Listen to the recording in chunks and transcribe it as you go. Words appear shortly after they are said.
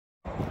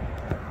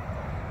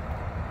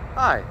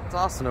Hi, it's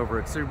Austin over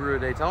at Subaru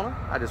Daytona.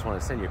 I just want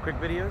to send you a quick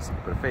video so you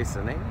can put a face to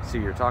the name, see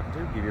who you're talking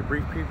to, give you a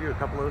brief preview of a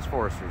couple of those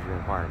Foresters you're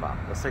inquiring about.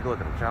 Let's take a look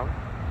at them, shall we?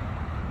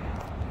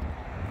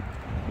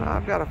 Now,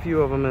 I've got a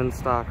few of them in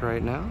stock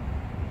right now.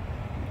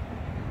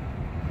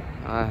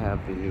 I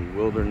have the new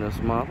Wilderness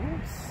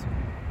models.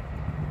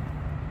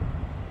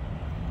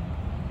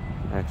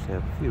 I actually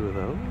have a few of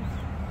those.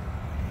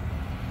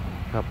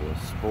 A couple of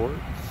sports.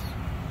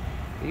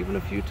 Even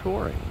a few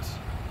Tourings.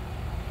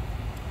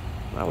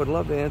 I would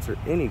love to answer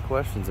any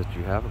questions that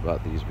you have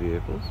about these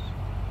vehicles.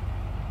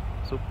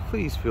 So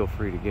please feel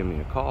free to give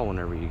me a call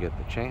whenever you get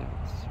the chance.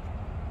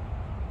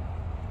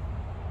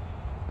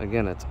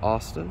 Again, it's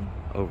Austin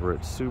over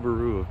at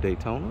Subaru of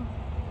Daytona.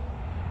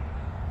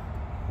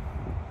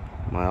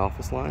 My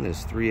office line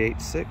is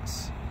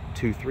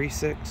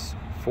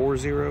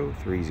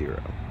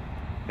 386-236-4030.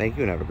 Thank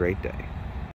you and have a great day.